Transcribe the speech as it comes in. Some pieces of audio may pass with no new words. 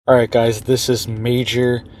All right, guys, this is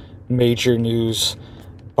major news.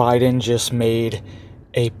 Biden just made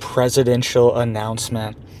a presidential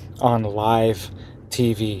announcement on live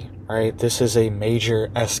TV, all right? This is a major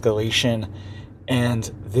escalation,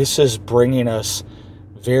 and this is bringing us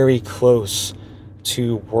very close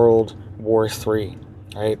to World War III,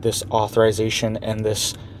 all right? This authorization and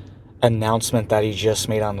this announcement that he just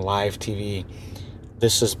made on live TV,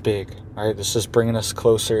 this is big, all right? This is bringing us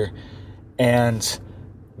closer, and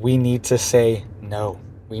we need to say no.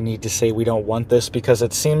 We need to say we don't want this, because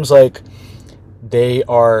it seems like they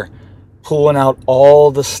are pulling out all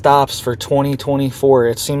the stops for 2024.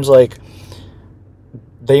 It seems like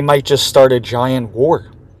they might just start a giant war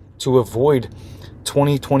to avoid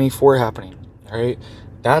 2024 happening, all right?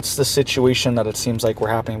 That's the situation that it seems like we're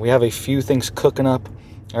happening. We have a few things cooking up,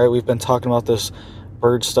 all right? We've been talking about this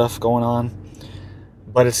bird stuff going on,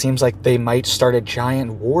 but it seems like they might start a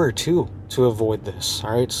giant war too to avoid this.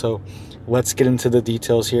 All right, so let's get into the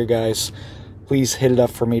details here, guys. Please hit it up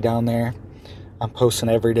for me down there. I'm posting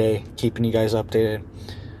every day, keeping you guys updated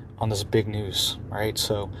on this big news. All right,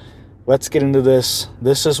 so let's get into this.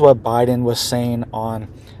 This is what Biden was saying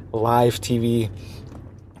on live TV.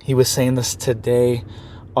 He was saying this today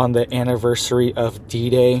on the anniversary of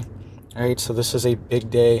D-Day. All right, so this is a big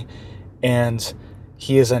day, and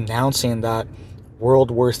he is announcing that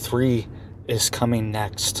World War III is coming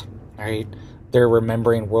next, right? They're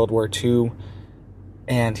remembering World War II,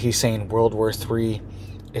 and he's saying World War III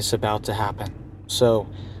is about to happen. So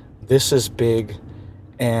this is big,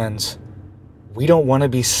 and we don't want to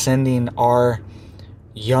be sending our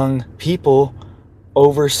young people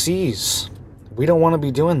overseas. We don't want to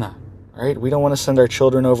be doing that, right? We don't want to send our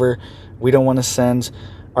children over. We don't want to send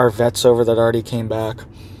our vets over that already came back.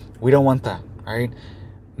 We don't want that, right?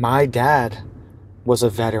 My dad was a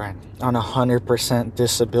veteran on 100%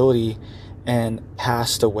 disability and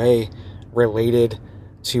passed away related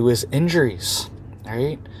to his injuries,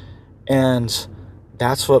 right? And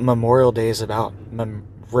that's what Memorial Day is about,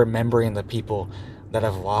 remembering the people that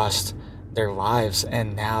have lost their lives,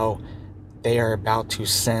 and now they are about to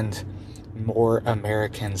send more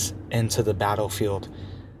Americans into the battlefield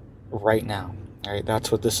right now, right?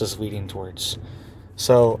 That's what this is leading towards.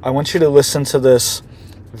 So I want you to listen to this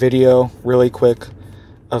video really quick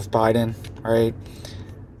of Biden, all right?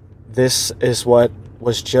 This is what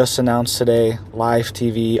was just announced today, live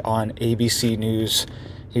TV on ABC News.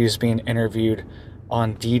 He was being interviewed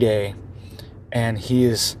on D-Day, and he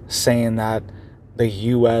is saying that the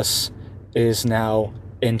U.S. is now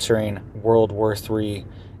entering World War III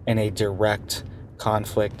in a direct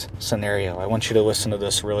conflict scenario. I want you to listen to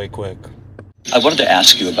this really quick. I wanted to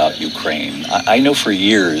ask you about Ukraine. I know for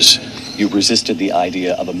years you resisted the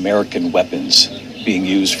idea of American weapons being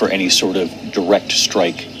used for any sort of direct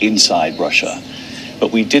strike inside Russia.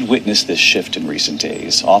 But we did witness this shift in recent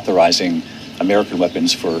days, authorizing American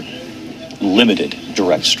weapons for limited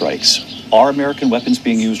direct strikes. Are American weapons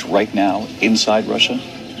being used right now inside Russia?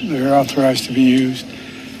 They're authorized to be used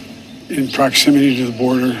in proximity to the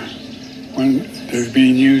border when they're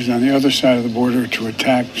being used on the other side of the border to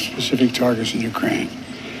attack specific targets in Ukraine.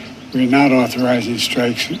 We're not authorizing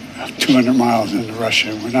strikes 200 miles into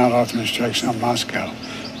Russia. We're not authorizing strikes on Moscow,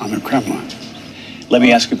 on the Kremlin. Let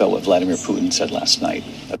me ask you about what Vladimir Putin said last night.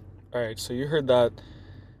 All right, so you heard that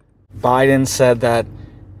Biden said that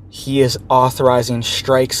he is authorizing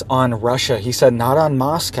strikes on Russia. He said not on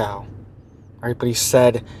Moscow, all right, but he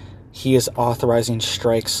said he is authorizing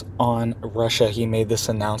strikes on Russia. He made this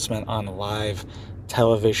announcement on live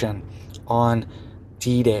television on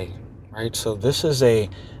D-Day, right? So this is a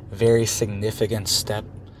very significant step.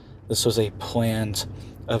 This was a planned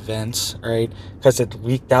event, right? Because it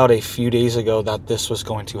leaked out a few days ago that this was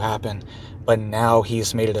going to happen, but now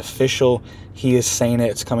he's made it official. He is saying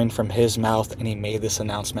it's coming from his mouth, and he made this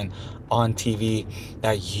announcement on TV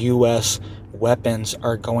that U.S. weapons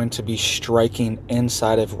are going to be striking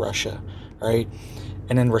inside of Russia, right?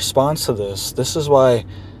 And in response to this is why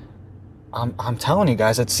I'm telling you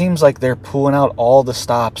guys, it seems like they're pulling out all the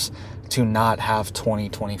stops to not have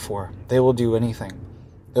 2024. They will do anything.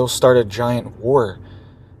 They'll start a giant war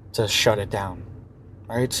to shut it down.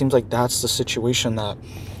 All right? It seems like that's the situation that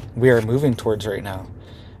we are moving towards right now,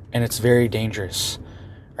 and it's very dangerous.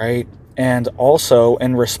 All right? And also,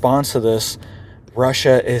 in response to this,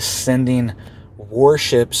 Russia is sending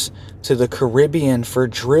warships to the Caribbean for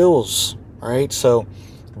drills. All right? So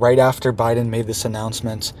right after Biden made this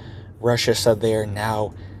announcement, Russia said they are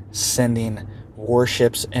now sending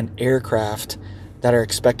warships and aircraft that are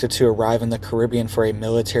expected to arrive in the Caribbean for a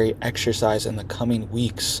military exercise in the coming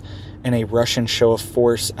weeks, in a Russian show of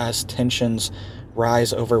force as tensions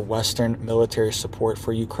rise over Western military support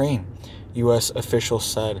for Ukraine, U.S. officials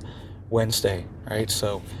said Wednesday, right?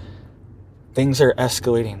 So things are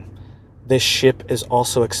escalating. This ship is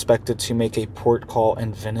also expected to make a port call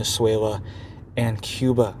in Venezuela and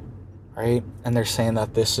Cuba, right? And they're saying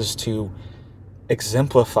that this is to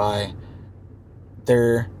exemplify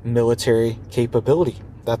their military capability,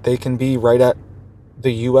 that they can be right at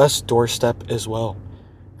the U.S. doorstep as well,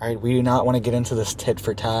 right? We do not want to get into this tit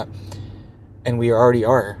for tat, and we already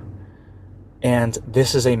are. And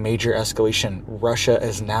this is a major escalation. Russia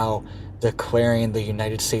is now declaring the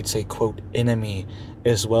United States a, quote, enemy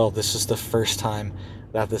as well. This is the first time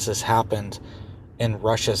that this has happened in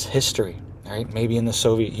Russia's history, right? Maybe in the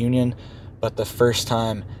Soviet Union, but the first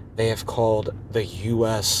time they have called the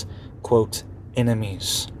U.S., quote,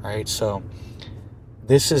 enemies, right? So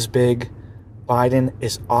this is big. Biden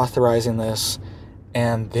is authorizing this,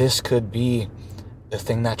 and this could be the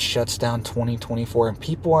thing that shuts down 2024, and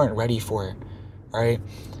people aren't ready for it, right?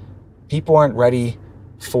 People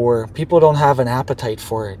don't have an appetite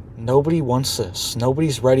for it. Nobody wants this.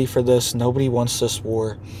 Nobody's ready for this. Nobody wants this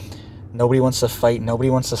war. Nobody wants to fight. Nobody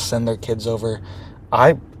wants to send their kids over.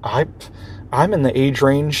 I'm in the age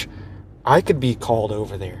range. I could be called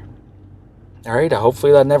over there. All right,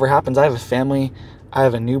 hopefully that never happens. I have a family. I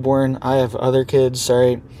have a newborn. I have other kids, all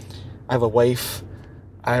right? I have a wife.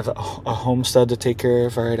 I have a homestead to take care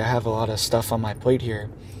of, all right? I have a lot of stuff on my plate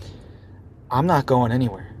here. I'm not going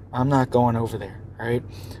anywhere. I'm not going over there, all right?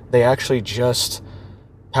 They actually just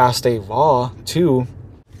passed a law, too,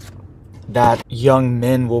 that young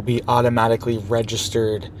men will be automatically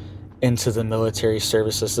registered into the military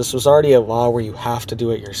services. This was already a law where you have to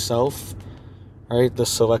do it yourself, right? The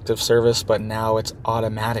selective service, but now it's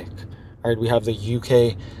automatic. All right, we have the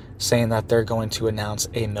UK saying that they're going to announce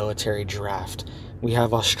a military draft. We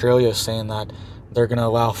have Australia saying that they're going to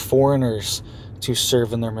allow foreigners to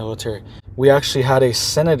serve in their military. We actually had a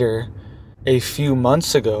senator a few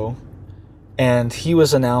months ago, and he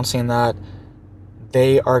was announcing that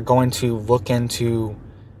they are going to look into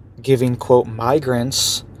giving, quote,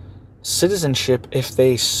 migrants citizenship if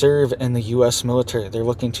they serve in the U.S. military. They're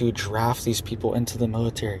looking to draft these people into the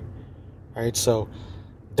military, right? So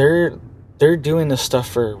they're doing this stuff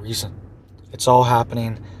for a reason. It's all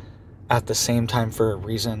happening at the same time for a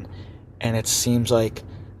reason, and it seems like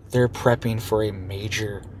they're prepping for a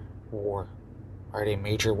major war, right? A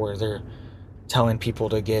major war. They're telling people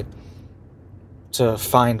to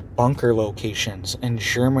find bunker locations in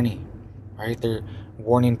Germany, right? They're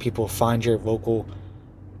warning people, find your local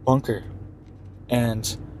bunker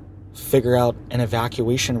and figure out an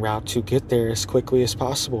evacuation route to get there as quickly as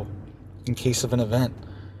possible in case of an event,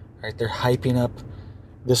 right? They're hyping up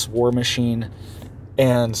this war machine,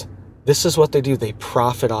 and this is what they do. They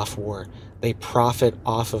profit off war. They profit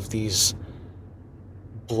off of these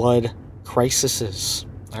blood crises,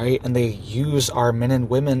 right? And they use our men and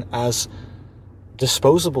women as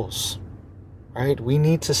disposables, right? We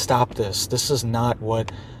need to stop this. This is not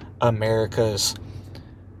what America's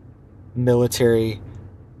military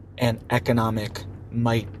and economic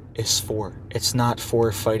might is for. It's not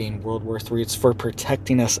for fighting World War III. It's for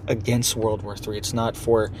protecting us against World War III. It's not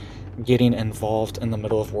for getting involved in the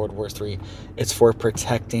middle of World War III. It's for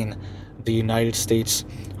protecting the United States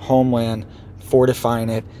homeland, fortifying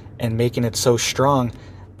it, and making it so strong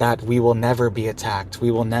that we will never be attacked.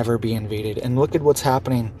 We will never be invaded. And look at what's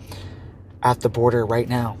happening at the border right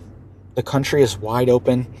now. The country is wide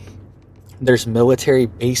open. There's military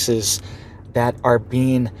bases that are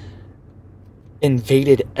being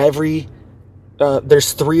invaded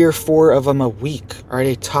there's 3 or 4 of them a week. All right,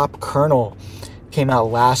 a top colonel came out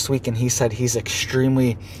last week and he said he's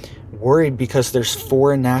extremely worried because there's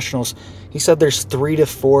foreign nationals. He said there's 3 to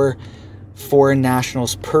 4 foreign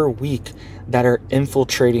nationals per week that are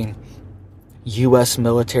infiltrating U.S.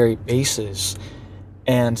 military bases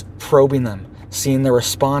and probing them, seeing the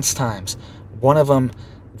response times. One of them,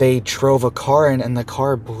 they drove a car in and the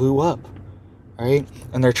car blew up, right?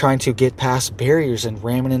 And they're trying to get past barriers and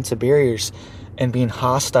ramming into barriers and being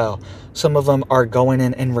hostile. Some of them are going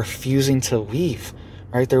in and refusing to leave,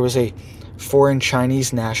 right? There was a foreign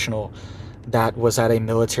Chinese national that was at a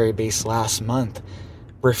military base last month,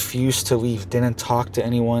 refused to leave, didn't talk to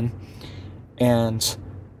anyone, and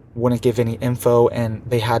wouldn't give any info, and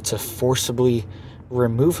they had to forcibly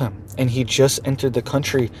remove him. And he just entered the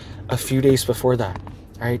country a few days before that,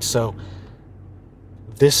 right? So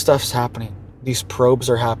this stuff's happening. These probes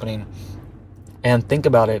are happening. And think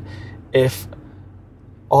about it. If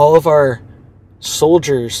all of our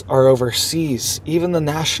soldiers are overseas, even the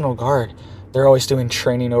National Guard, they're always doing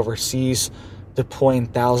training overseas deploying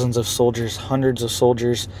thousands of soldiers, hundreds of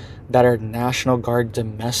soldiers that are National Guard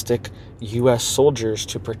domestic U.S. soldiers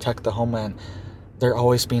to protect the homeland. They're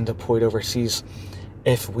always being deployed overseas.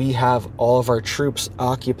 If we have all of our troops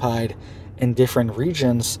occupied in different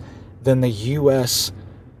regions, then the U.S.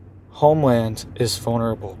 homeland is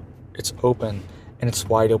vulnerable. It's open, and it's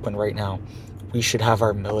wide open right now. We should have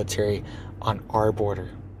our military on our border,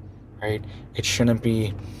 right? It shouldn't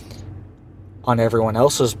be on everyone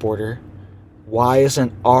else's border. Why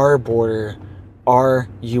isn't our border, our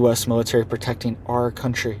U.S. military protecting our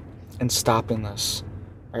country and stopping this,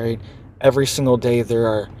 right? Every single day there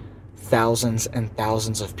are thousands and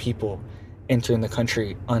thousands of people entering the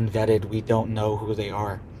country unvetted. We don't know who they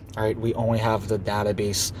are, right? We only have the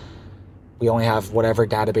database. We only have whatever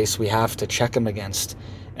database we have to check them against.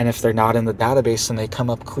 And if they're not in the database, then they come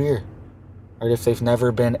up clear, right? If they've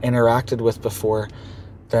never been interacted with before,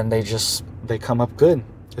 then they come up good.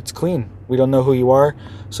 It's clean. We don't know who you are,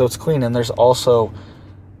 so it's clean. And there's also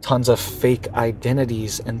tons of fake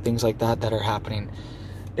identities and things like that that are happening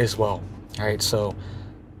as well. All right, so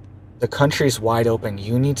the country's wide open.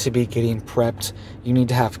 You need to be getting prepped. You need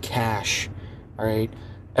to have cash. All right,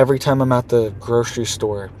 every time I'm at the grocery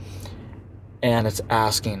store and it's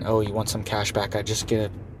asking, oh, you want some cash back, I just get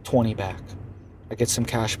a 20 back. I get some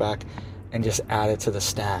cash back and just add it to the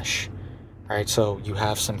stash. All right, so you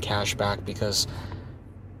have some cash back, because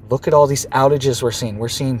look at all these outages we're seeing. We're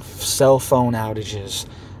seeing cell phone outages,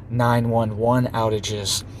 911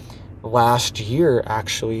 outages. Last year,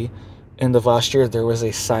 actually, end of last year, there was a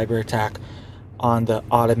cyber attack on the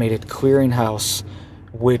automated clearinghouse,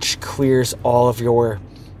 which clears all of your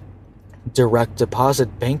direct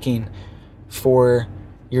deposit banking for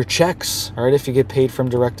your checks. All right, if you get paid from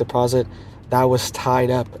direct deposit, that was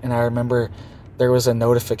tied up. And I remember there was a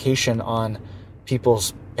notification on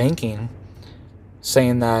people's banking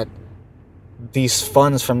saying that these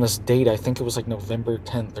funds from this date, I think it was like November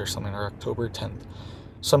 10th or something, or October 10th,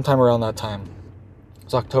 sometime around that time. It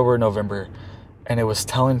was October or November. And it was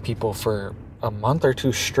telling people for a month or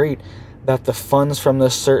two straight that the funds from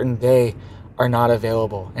this certain day are not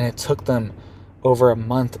available. And it took them over a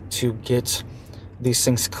month to get these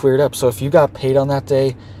things cleared up. So if you got paid on that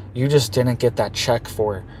day, you just didn't get that check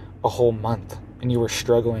for a whole month and you were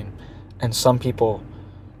struggling. And some people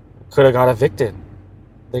could have got evicted.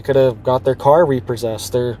 They could have got their car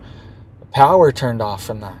repossessed, their power turned off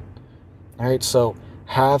from that. All right, so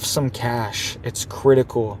have some cash. It's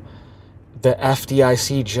critical. The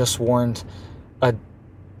FDIC just warned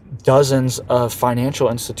dozens of financial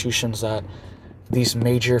institutions that these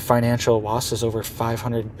major financial losses, over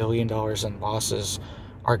 $500 billion in losses,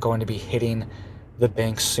 are going to be hitting the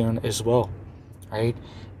banks soon as well, right?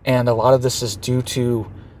 And a lot of this is due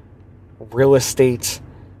to real estate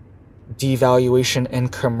devaluation in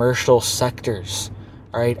commercial sectors,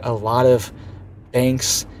 all right? A lot of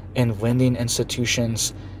banks and lending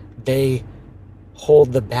institutions, they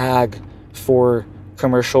hold the bag for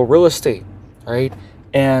commercial real estate, right?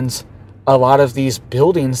 And a lot of these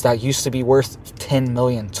buildings that used to be worth $10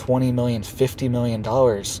 million, $20 million, $50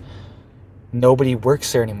 million, nobody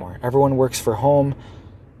works there anymore. Everyone works for home,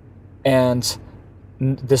 and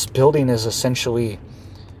this building is essentially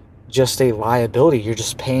just a liability. You're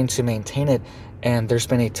just paying to maintain it, and there's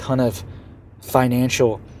been a ton of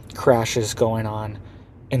financial crashes going on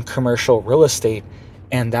in commercial real estate,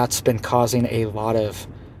 and that's been causing a lot of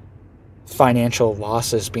financial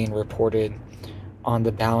losses being reported on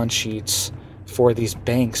the balance sheets for these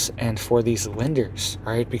banks and for these lenders,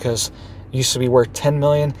 right? Because it used to be worth 10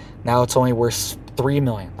 million, now it's only worth 3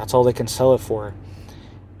 million. That's all they can sell it for.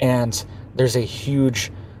 And there's a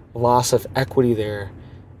huge loss of equity there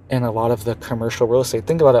in a lot of the commercial real estate.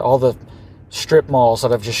 Think about it, all the strip malls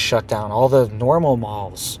that have just shut down, all the normal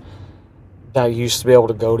malls that you used to be able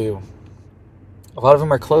to go to, a lot of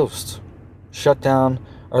them are closed, shut down,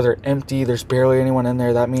 or they're empty. There's barely anyone in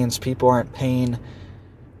there. That means people aren't paying.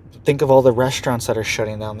 Think of all the restaurants that are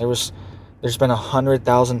shutting down. There's been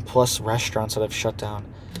 100,000 plus restaurants that have shut down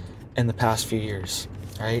in the past few years,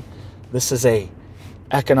 right? This is a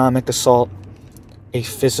economic assault, a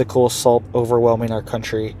physical assault, overwhelming our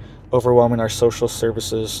country, overwhelming our social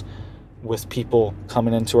services with people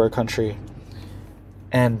coming into our country.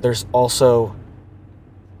 And there's also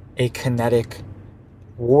a kinetic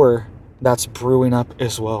war that's brewing up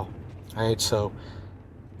as well. All right, so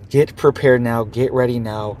get prepared now, get ready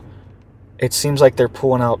now. It seems like they're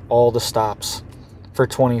pulling out all the stops for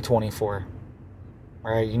 2024.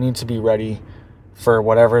 All right, you need to be ready for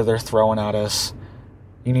whatever they're throwing at us.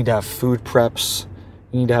 You need to have food preps.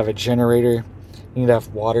 You need to have a generator. You need to have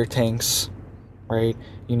water tanks, right?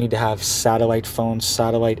 You need to have satellite phones,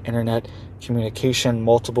 satellite internet communication,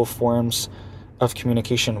 multiple forms of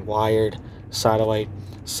communication, wired, satellite,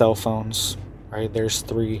 cell phones, right? There's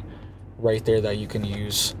 3 right there that you can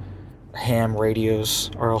use. Ham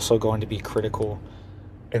radios are also going to be critical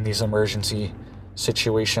in these emergency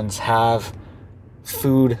situations. Have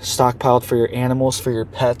food stockpiled for your animals, for your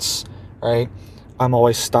pets, right? I'm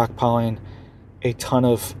always stockpiling a ton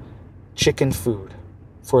of chicken food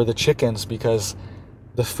for the chickens because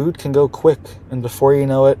the food can go quick, and before you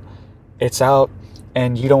know it, it's out,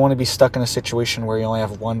 and you don't want to be stuck in a situation where you only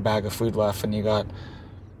have 1 bag of food left and you got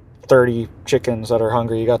 30 chickens that are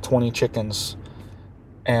hungry, you got 20 chickens,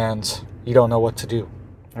 and you don't know what to do,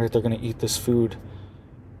 right? They're going to eat this food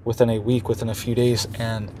within a week, within a few days,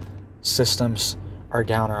 and systems are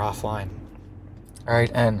down or offline, all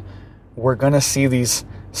right? And we're going to see these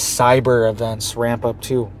cyber events ramp up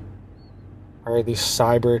too, all right? These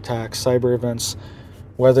cyber attacks, cyber events,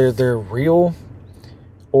 whether they're real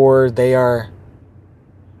or they are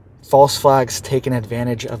false flags taking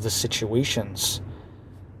advantage of the situations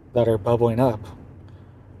that are bubbling up,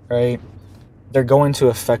 right? They're going to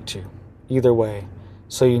affect you either way.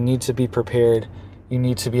 So you need to be prepared. You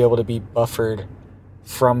need to be able to be buffered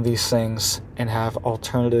from these things and have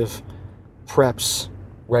alternative preps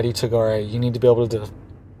ready to go, right? You need to be able to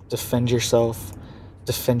defend yourself,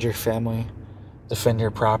 defend your family, defend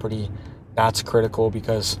your property. That's critical,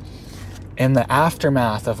 because in the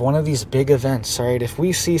aftermath of one of these big events, right, if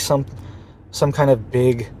we see some kind of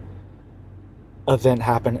big event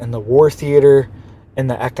happen in the war theater, in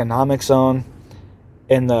the economic zone,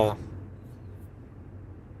 in the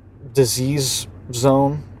disease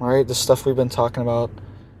zone, right, the stuff we've been talking about,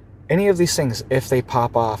 any of these things, if they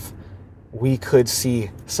pop off, we could see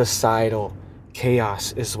societal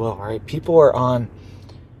chaos as well, right? People are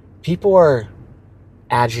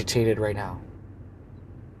agitated right now.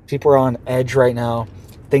 People are on edge right now.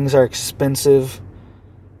 Things are expensive.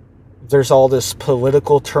 There's all this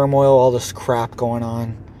political turmoil, all this crap going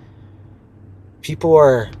on. People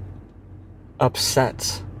are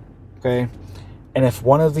upset, okay? And if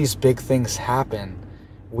one of these big things happen,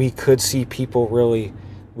 we could see people really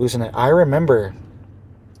losing it. I remember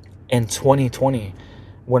in 2020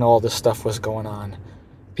 when all this stuff was going on,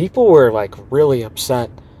 people were like really upset.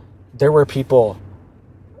 There were people,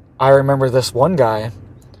 I remember this one guy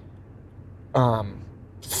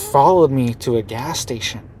followed me to a gas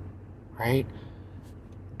station, right?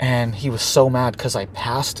 And he was so mad because I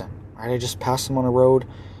passed him, right? I just passed him on a road,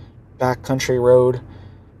 backcountry road.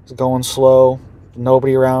 Was going slow,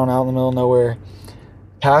 nobody around, out in the middle of nowhere.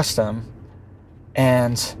 Passed him,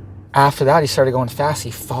 and after that, he started going fast.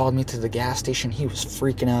 He followed me to the gas station. He was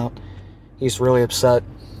freaking out. He's really upset.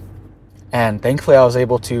 And thankfully, I was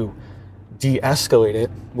able to de-escalate it,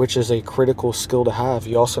 which is a critical skill to have.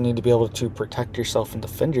 You also need to be able to protect yourself and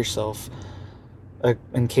defend yourself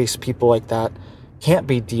in case people like that can't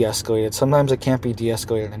be de-escalated. Sometimes it can't be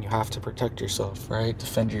de-escalated, and you have to protect yourself, right?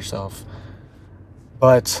 Defend yourself.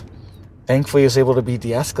 But thankfully, I was able to be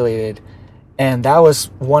de-escalated. And that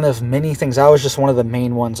was one of many things. That was just one of the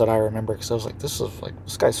main ones that I remember, because I was like,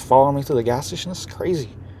 this guy's following me to the gas station. This is crazy.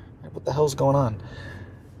 What the hell's going on?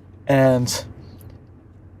 And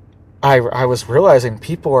I was realizing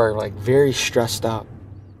people are like very stressed out.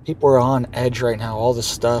 People are on edge right now. All this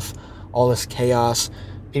stuff, all this chaos.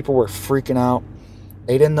 People were freaking out.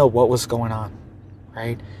 They didn't know what was going on,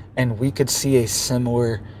 right? And we could see a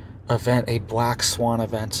similar event, a black swan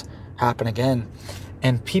event, happen again.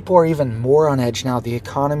 And people are even more on edge now. The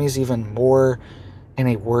economy is even more in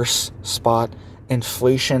a worse spot.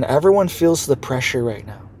 Inflation, everyone feels the pressure right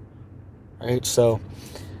now, right? So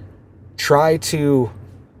try to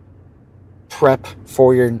prep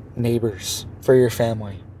for your neighbors, for your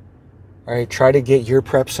family, all right? Try to get your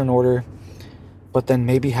preps in order, but then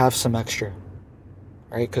maybe have some extra,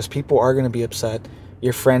 right? Because people are going to be upset.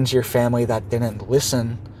 Your friends, your family that didn't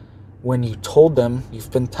listen when you told them,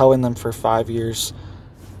 you've been telling them for 5 years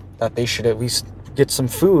that they should at least get some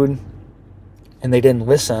food, and they didn't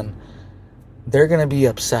listen, they're going to be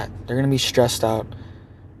upset. They're going to be stressed out.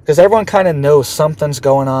 Because everyone kind of knows something's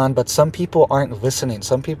going on, but some people aren't listening.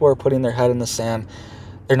 Some people are putting their head in the sand.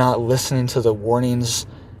 They're not listening to the warnings.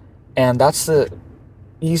 And that's the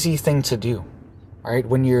easy thing to do, right?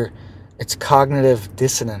 It's cognitive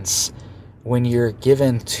dissonance. When you're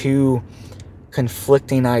given two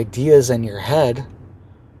conflicting ideas in your head,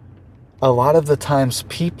 a lot of the times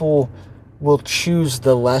people will choose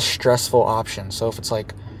the less stressful option. So if it's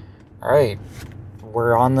like, all right,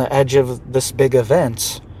 we're on the edge of this big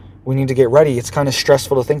event, we need to get ready. It's kind of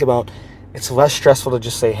stressful to think about. It's less stressful to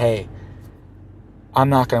just say, hey, I'm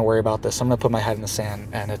not going to worry about this. I'm going to put my head in the sand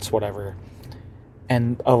and it's whatever.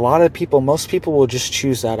 And a lot of people, most people will just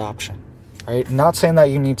choose that option, right? Not saying that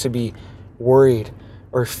you need to be worried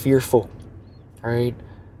or fearful, right?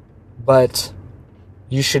 But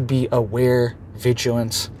you should be aware,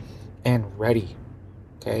 vigilant, and ready,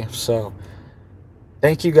 okay? So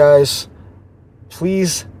thank you guys.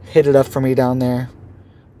 Please hit it up for me down there.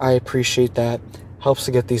 I appreciate that. Helps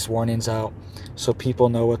to get these warnings out so people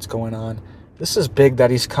know what's going on. This is big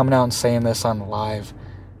that he's coming out and saying this on live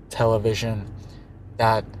television,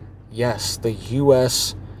 that yes, the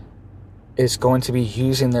US is going to be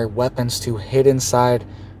using their weapons to hit inside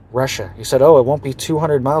Russia. He said, oh, it won't be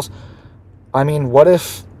 200 miles. I mean, what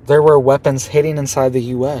if there were weapons hitting inside the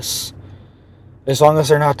US? As long as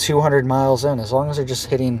they're not 200 miles in, as long as they're just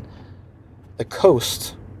hitting the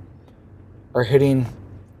coast or hitting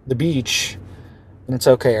the beach, then it's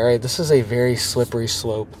okay. All right, this is a very slippery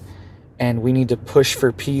slope, and we need to push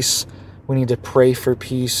for peace. We need to pray for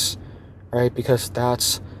peace, right? Because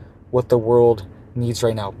that's what the world needs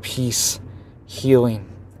right now: peace, healing.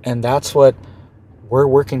 And that's what we're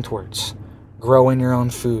working towards: growing your own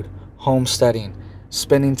food, homesteading,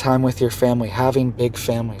 spending time with your family, having big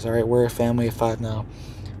families. All right, we're a family of 5 now.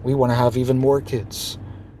 We want to have even more kids,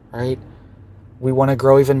 right? We want to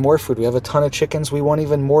grow even more food. We have a ton of chickens. We want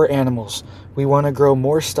even more animals. We want to grow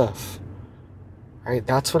more stuff, right?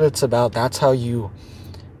 That's what it's about. That's how you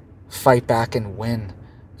fight back and win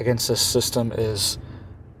against this system, is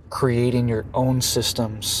creating your own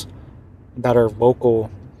systems that are local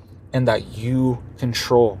and that you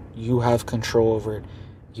control. You have control over it.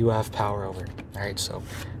 You have power over it. All right, so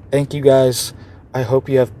thank you guys. I hope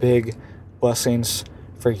you have big blessings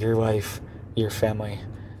for your life, your family,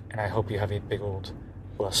 and I hope you have a big old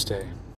blessed day.